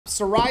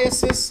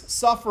Psoriasis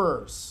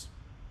sufferers.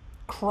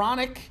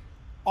 Chronic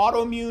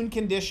autoimmune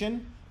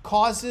condition,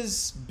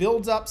 causes,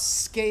 builds up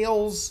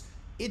scales,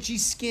 itchy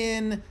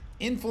skin,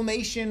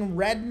 inflammation,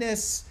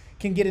 redness,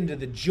 can get into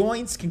the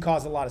joints, can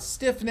cause a lot of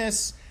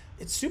stiffness.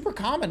 It's super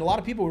common. A lot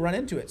of people run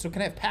into it. So it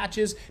can have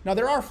patches. Now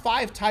there are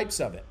 5 types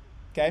of it.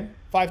 Okay,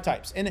 5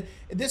 types. And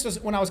this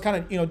was when I was kind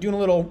of, doing a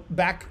little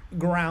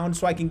background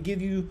so I can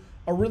give you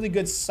a really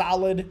good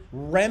solid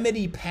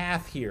remedy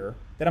path here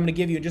that I'm going to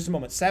give you in just a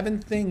moment. 7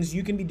 things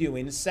you can be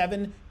doing,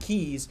 7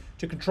 keys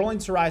to controlling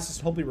psoriasis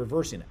and hopefully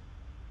reversing it.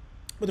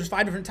 But there's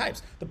 5 different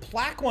types. The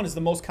plaque one is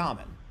the most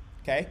common,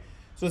 okay?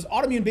 So this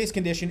autoimmune-based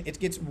condition, it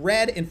gets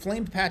red,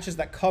 inflamed patches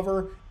that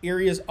cover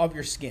areas of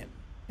your skin.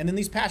 And then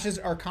these patches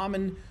are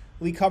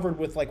commonly covered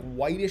with like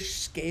whitish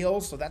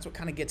scales, so that's what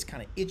kind of gets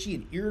kind of itchy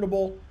and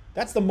irritable.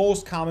 That's the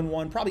most common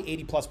one. Probably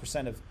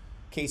 80+% of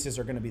cases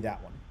are going to be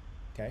that one,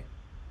 okay?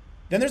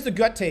 Then there's the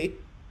gut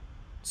tape,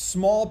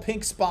 small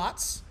pink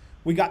spots.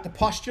 We got the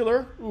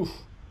pustular,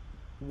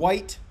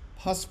 white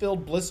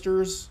pus-filled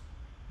blisters,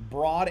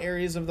 broad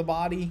areas of the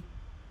body,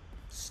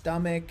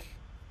 stomach,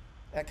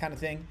 that kind of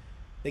thing.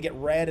 They get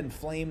red,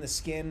 inflame the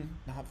skin,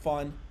 not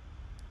fun.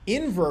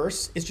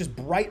 Inverse is just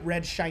bright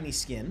red, shiny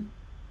skin,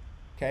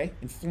 okay?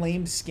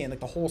 Inflamed skin,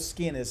 like the whole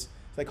skin is,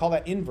 they call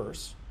that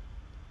inverse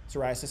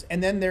psoriasis.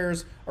 And then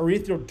there's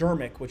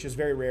erythrodermic, which is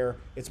very rare.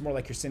 It's more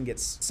like your skin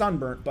gets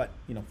sunburnt, but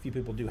a few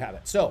people do have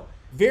it. So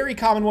very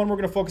common one. We're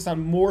going to focus on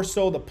more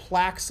so the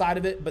plaque side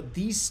of it, but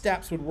these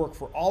steps would work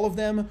for all of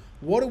them.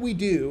 What do we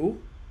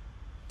do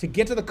to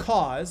get to the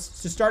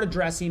cause, to start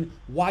addressing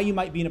why you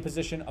might be in a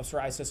position of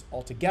psoriasis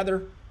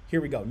altogether?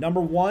 Here we go. Number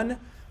 1,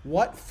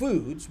 what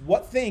foods,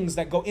 what things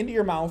that go into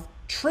your mouth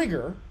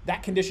trigger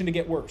that condition to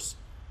get worse?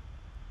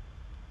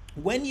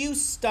 When you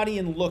study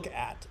and look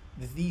at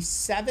the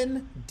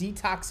 7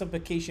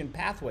 detoxification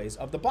pathways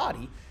of the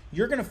body,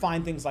 you're going to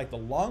find things like the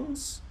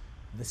lungs,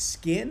 the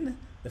skin,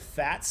 the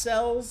fat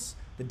cells,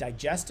 the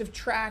digestive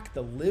tract,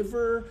 the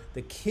liver,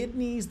 the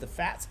kidneys, the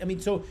fats.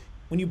 So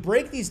when you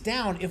break these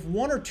down, if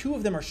 1 or 2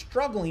 of them are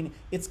struggling,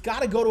 it's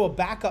got to go to a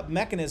backup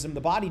mechanism,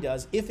 the body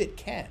does, if it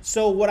can.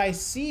 So what I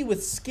see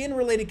with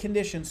skin-related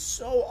conditions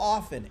so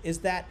often is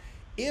that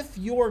if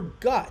your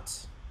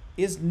gut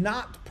is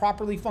not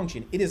properly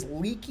functioning, it is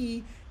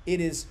leaky, it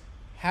is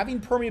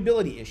having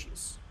permeability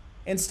issues,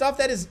 and stuff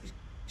that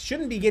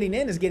shouldn't be getting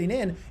in is getting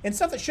in, and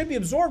stuff that should be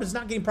absorbed is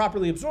not getting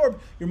properly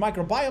absorbed. Your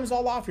microbiome's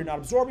all off, you're not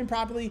absorbing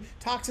properly,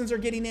 toxins are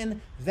getting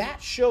in.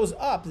 That shows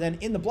up then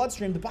in the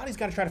bloodstream. The body's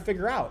got to try to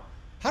figure out,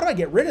 how do I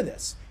get rid of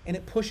this? And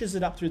it pushes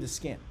it up through the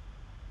skin.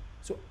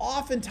 So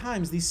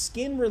oftentimes these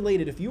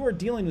skin-related, if you are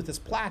dealing with this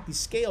plaque, these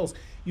scales,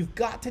 you've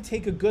got to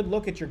take a good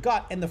look at your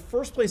gut. And the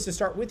first place to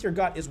start with your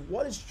gut is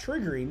what is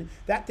triggering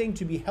that thing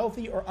to be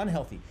healthy or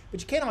unhealthy.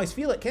 But you can't always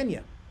feel it, can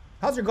you?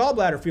 How's your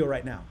gallbladder feel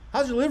right now?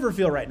 How's your liver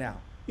feel right now?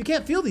 You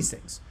can't feel these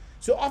things.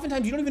 So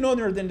oftentimes you don't even know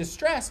they're in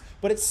distress,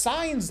 but it's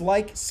signs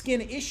like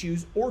skin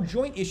issues or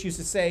joint issues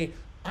to say,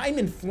 I'm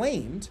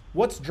inflamed.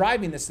 What's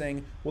driving this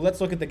thing? Well, let's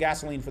look at the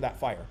gasoline for that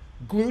fire.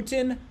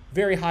 Gluten,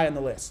 very high on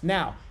the list.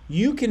 Now,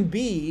 you can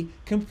be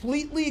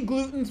completely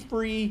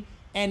gluten-free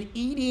and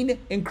eating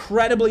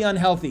incredibly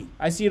unhealthy.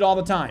 I see it all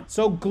the time.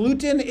 So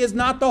gluten is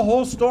not the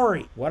whole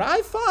story. What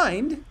I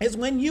find is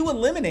when you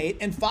eliminate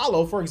and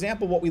follow, for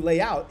example, what we lay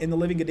out in the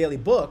Livingood Daily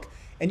book,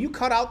 and you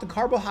cut out the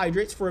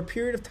carbohydrates for a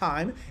period of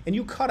time, and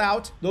you cut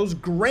out those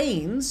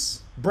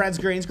grains, breads,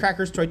 grains,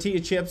 crackers, tortilla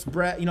chips,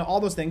 bread, all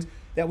those things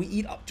that we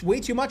eat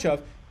way too much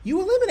of, you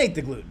eliminate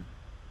the gluten.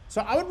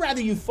 So I would rather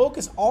you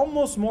focus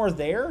almost more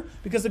there,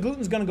 because the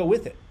gluten's gonna go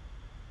with it.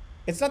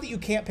 It's not that you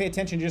can't pay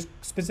attention to just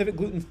specific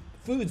gluten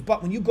foods,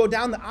 but when you go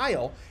down the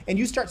aisle and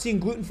you start seeing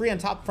gluten-free on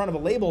top front of a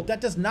label,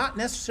 that does not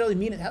necessarily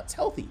mean it's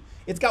healthy.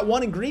 It's got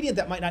one ingredient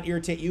that might not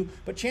irritate you,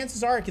 but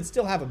chances are it could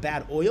still have a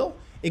bad oil,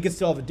 it could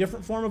still have a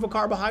different form of a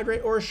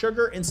carbohydrate or a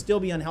sugar and still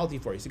be unhealthy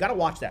for you. So you gotta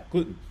watch that,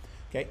 gluten.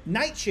 Okay,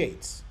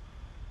 nightshades,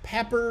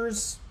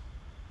 peppers,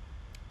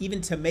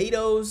 even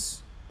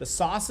tomatoes, the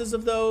sauces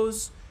of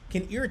those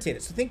can irritate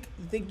it. So think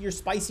your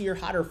spicier,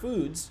 hotter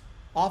foods,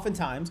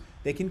 oftentimes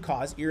they can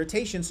cause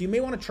irritation. So you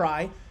may wanna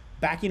try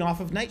backing off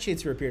of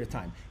nightshades for a period of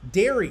time.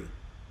 Dairy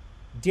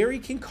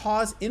can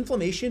cause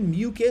inflammation,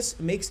 mucus,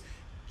 makes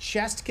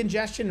chest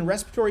congestion and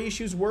respiratory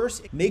issues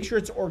worse. Make sure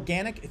it's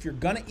organic if you're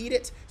gonna eat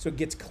it, so it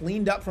gets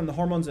cleaned up from the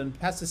hormones and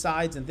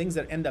pesticides and things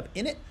that end up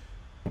in it.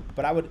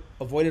 But I would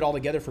avoid it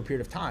altogether for a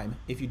period of time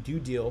if you do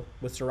deal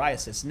with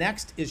psoriasis.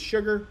 Next is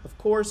sugar, of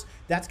course.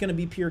 That's gonna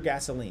be pure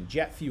gasoline,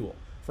 jet fuel.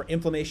 For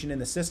inflammation in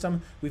the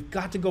system, we've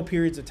got to go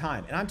periods of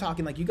time. And I'm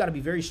talking like you got to be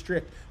very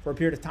strict for a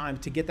period of time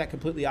to get that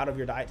completely out of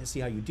your diet to see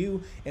how you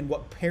do. And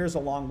what pairs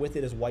along with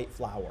it is white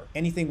flour.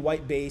 Anything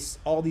white base,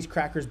 all these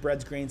crackers,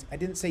 breads, grains. I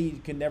didn't say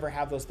you can never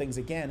have those things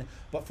again,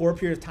 but for a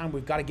period of time,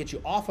 we've got to get you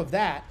off of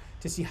that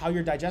to see how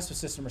your digestive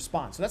system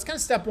responds. So that's kind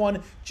of step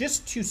 1,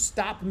 just to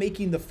stop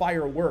making the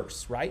fire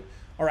worse, right?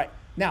 All right.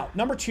 Now,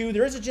 number 2,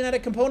 there is a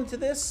genetic component to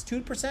this,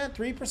 2%,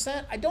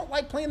 3%. I don't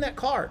like playing that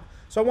card,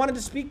 so I wanted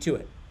to speak to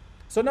it.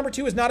 So number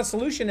 2 is not a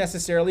solution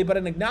necessarily, but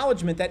an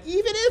acknowledgement that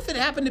even if it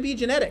happened to be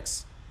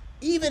genetics,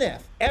 Even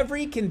if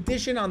every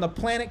condition on the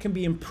planet can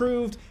be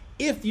improved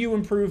if you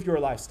improve your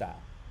lifestyle.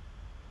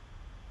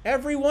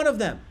 Every one of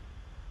them.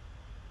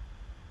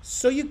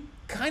 So you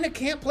kind of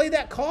can't play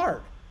that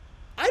card.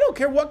 I don't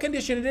care what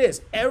condition it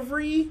is.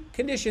 Every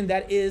condition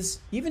that is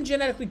even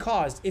genetically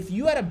caused, if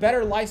you had a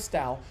better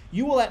lifestyle,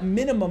 you will at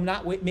minimum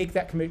not make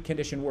that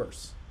condition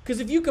worse. Because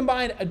if you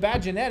combine a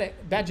bad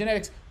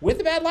genetics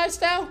with a bad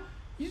lifestyle,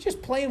 you're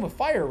just playing with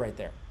fire right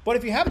there. But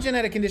if you have a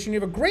genetic condition, you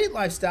have a great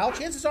lifestyle,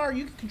 chances are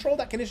you can control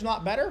that condition a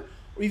lot better,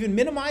 or even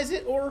minimize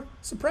it or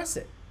suppress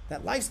it.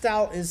 That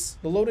lifestyle is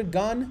the loaded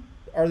gun,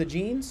 are the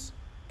genes,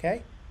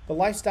 okay? The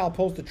lifestyle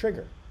pulls the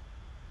trigger.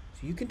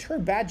 So you can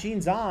turn bad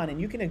genes on, and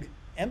you can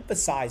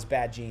emphasize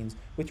bad genes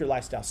with your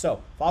lifestyle.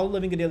 So follow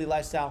Living a Daily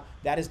Lifestyle.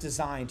 That is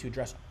designed to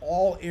address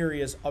all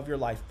areas of your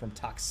life, from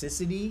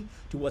toxicity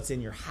to what's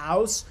in your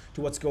house,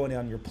 to what's going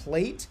on your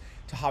plate,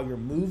 to how you're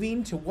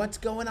moving, to what's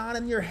going on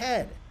in your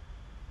head.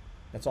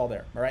 That's all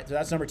there. All right, so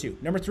that's number 2.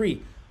 Number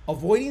 3,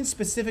 avoiding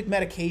specific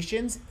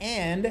medications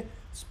and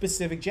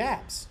specific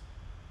jabs.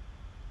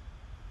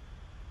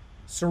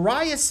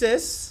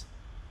 Psoriasis,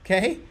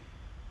 okay?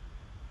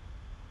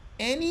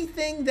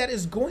 Anything that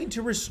is going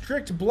to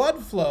restrict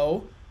blood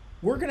flow,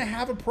 we're going to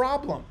have a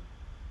problem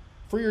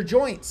for your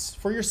joints,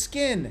 for your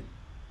skin.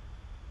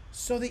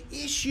 So the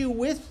issue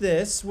with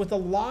this, with a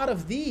lot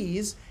of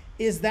these,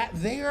 is that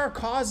they are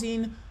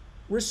causing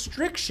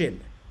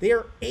restriction. They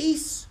are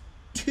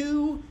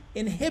ACE2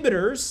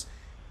 inhibitors.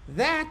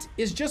 That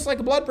is just like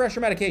a blood pressure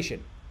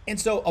medication. And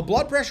so a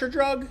blood pressure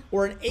drug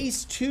or an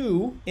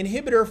ACE2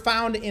 inhibitor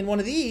found in one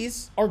of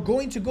these are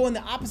going to go in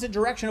the opposite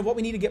direction of what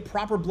we need to get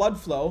proper blood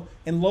flow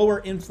and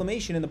lower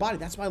inflammation in the body.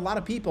 That's why a lot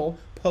of people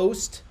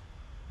post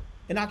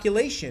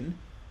inoculation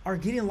are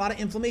getting a lot of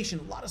inflammation,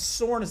 a lot of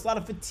soreness, a lot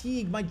of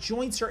fatigue. My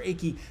joints are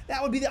achy.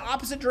 That would be the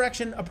opposite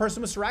direction a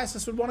person with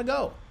psoriasis would want to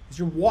go. Because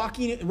you're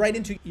walking right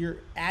into, you're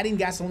adding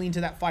gasoline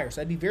to that fire.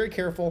 So I'd be very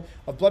careful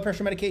of blood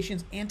pressure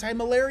medications,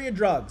 anti-malaria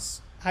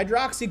drugs,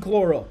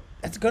 hydroxychloroquine.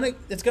 That's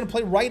gonna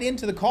play right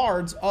into the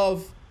cards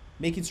of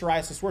making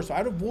psoriasis worse. So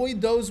I'd avoid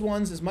those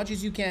ones as much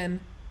as you can.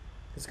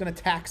 It's gonna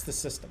tax the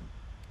system.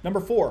 Number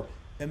 4,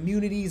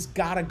 immunity's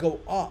gotta go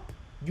up.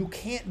 You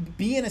can't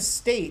be in a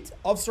state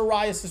of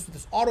psoriasis with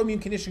this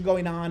autoimmune condition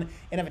going on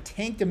and have a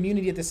tanked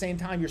immunity at the same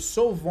time. You're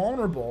so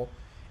vulnerable,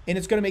 and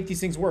it's gonna make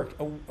these things work.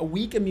 A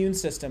weak immune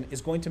system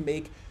is going to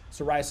make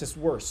psoriasis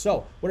worse.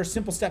 So what are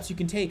simple steps you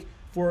can take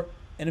for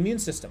an immune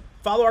system?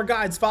 Follow our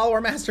guides, follow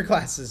our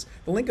masterclasses.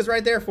 The link is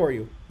right there for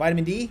you.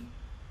 Vitamin D,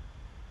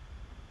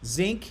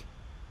 zinc,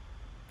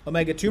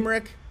 omega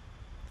turmeric,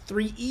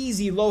 3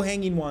 easy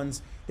low-hanging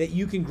ones that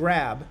you can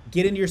grab,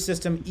 get into your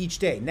system each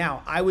day.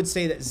 Now, I would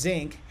say that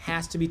zinc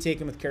has to be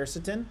taken with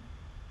quercetin.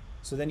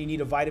 So then you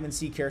need a vitamin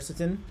C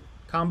quercetin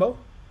combo,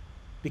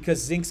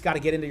 because zinc's got to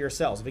get into your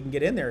cells. If it can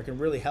get in there, it can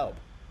really help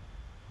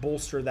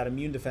bolster that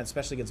immune defense,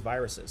 especially against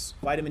viruses.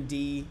 Vitamin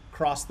D,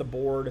 across the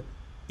board,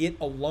 it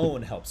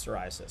alone helps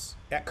psoriasis.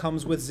 That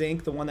comes with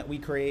zinc, the one that we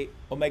create.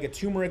 Omega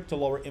turmeric to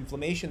lower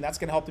inflammation. That's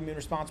going to help the immune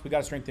response. We got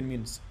to strengthen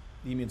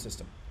the immune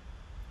system.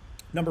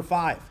 Number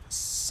 5,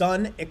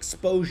 sun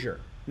exposure.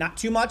 Not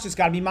too much, it's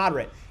got to be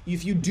moderate.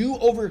 If you do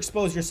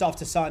overexpose yourself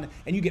to sun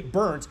and you get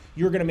burnt,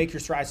 you're going to make your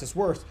psoriasis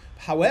worse.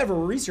 However,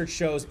 research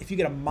shows if you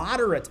get a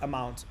moderate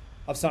amount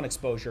of sun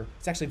exposure,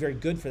 it's actually very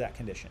good for that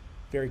condition.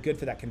 Very good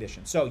for that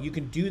condition. So you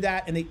can do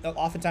that, and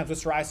oftentimes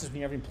with psoriasis, when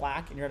you're having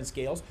plaque and you're having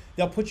scales,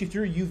 they'll put you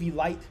through UV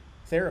light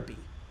therapy,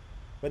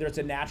 whether it's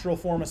a natural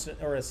form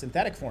or a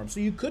synthetic form. So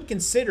you could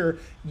consider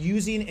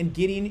using and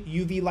getting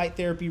UV light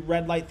therapy,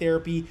 red light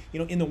therapy. You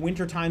know, in the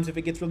winter times, if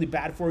it gets really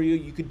bad for you,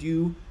 you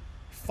could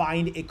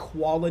find a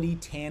quality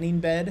tanning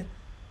bed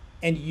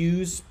and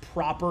use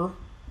proper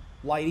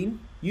lighting.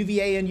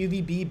 UVA and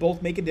UVB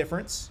both make a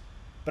difference,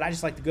 but I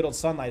just like the good old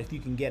sunlight if you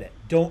can get it.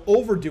 Don't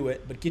overdo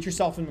it, but get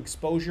yourself some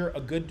exposure.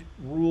 A good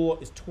rule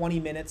is 20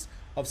 minutes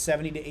of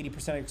 70 to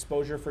 80%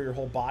 exposure for your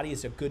whole body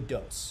is a good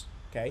dose,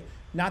 okay?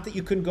 Not that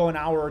you couldn't go an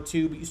hour or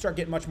 2, but you start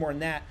getting much more than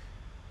that,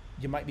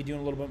 you might be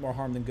doing a little bit more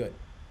harm than good.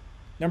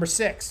 Number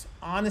 6,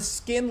 on a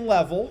skin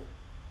level,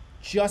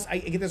 I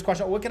get this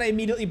question, what can I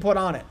immediately put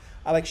on it?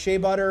 I like shea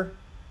butter,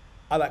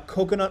 I like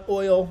coconut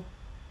oil,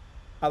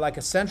 I like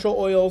essential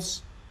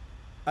oils,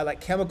 I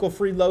like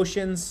chemical-free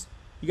lotions.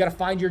 You got to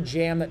find your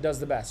jam that does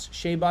the best.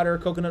 Shea butter,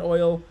 coconut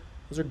oil,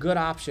 those are good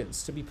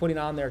options to be putting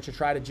on there to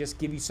try to just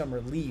give you some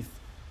relief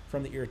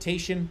from the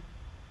irritation.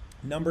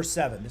 Number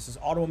 7, this is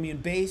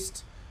autoimmune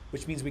based,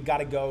 which means we got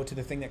to go to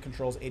the thing that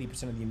controls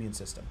 80% of the immune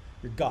system,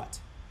 your gut.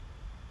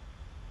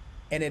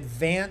 An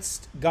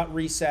advanced gut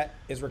reset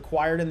is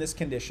required in this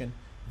condition.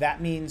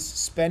 That means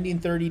spending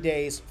 30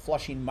 days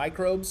flushing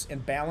microbes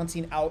and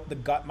balancing out the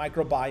gut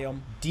microbiome,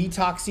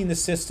 detoxing the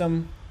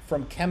system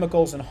from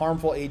chemicals and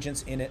harmful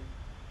agents in it,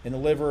 in the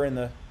liver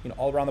and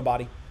all around the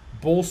body,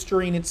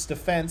 bolstering its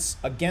defense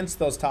against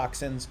those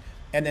toxins,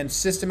 and then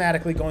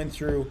systematically going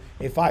through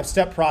a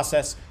 5-step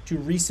process to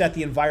reset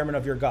the environment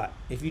of your gut.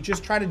 If you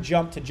just try to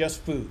jump to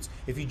just foods,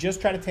 if you just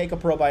try to take a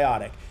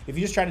probiotic, if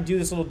you just try to do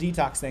this little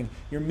detox thing,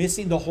 you're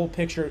missing the whole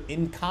picture.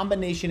 In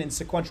combination and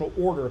sequential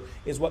order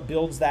is what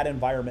builds that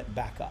environment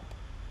back up.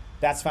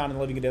 That's found in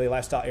the Livingood Daily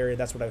Lifestyle area.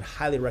 That's what I would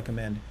highly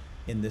recommend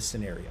in this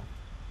scenario.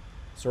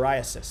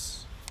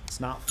 Psoriasis, it's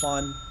not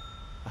fun.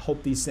 I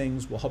hope these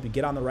things will help you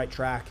get on the right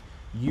track.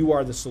 You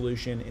are the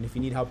solution, and if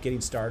you need help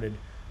getting started,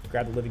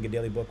 grab the Livingood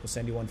Daily book. We'll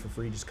send you one for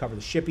free. Just cover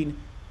the shipping,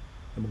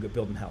 and we'll get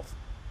building health.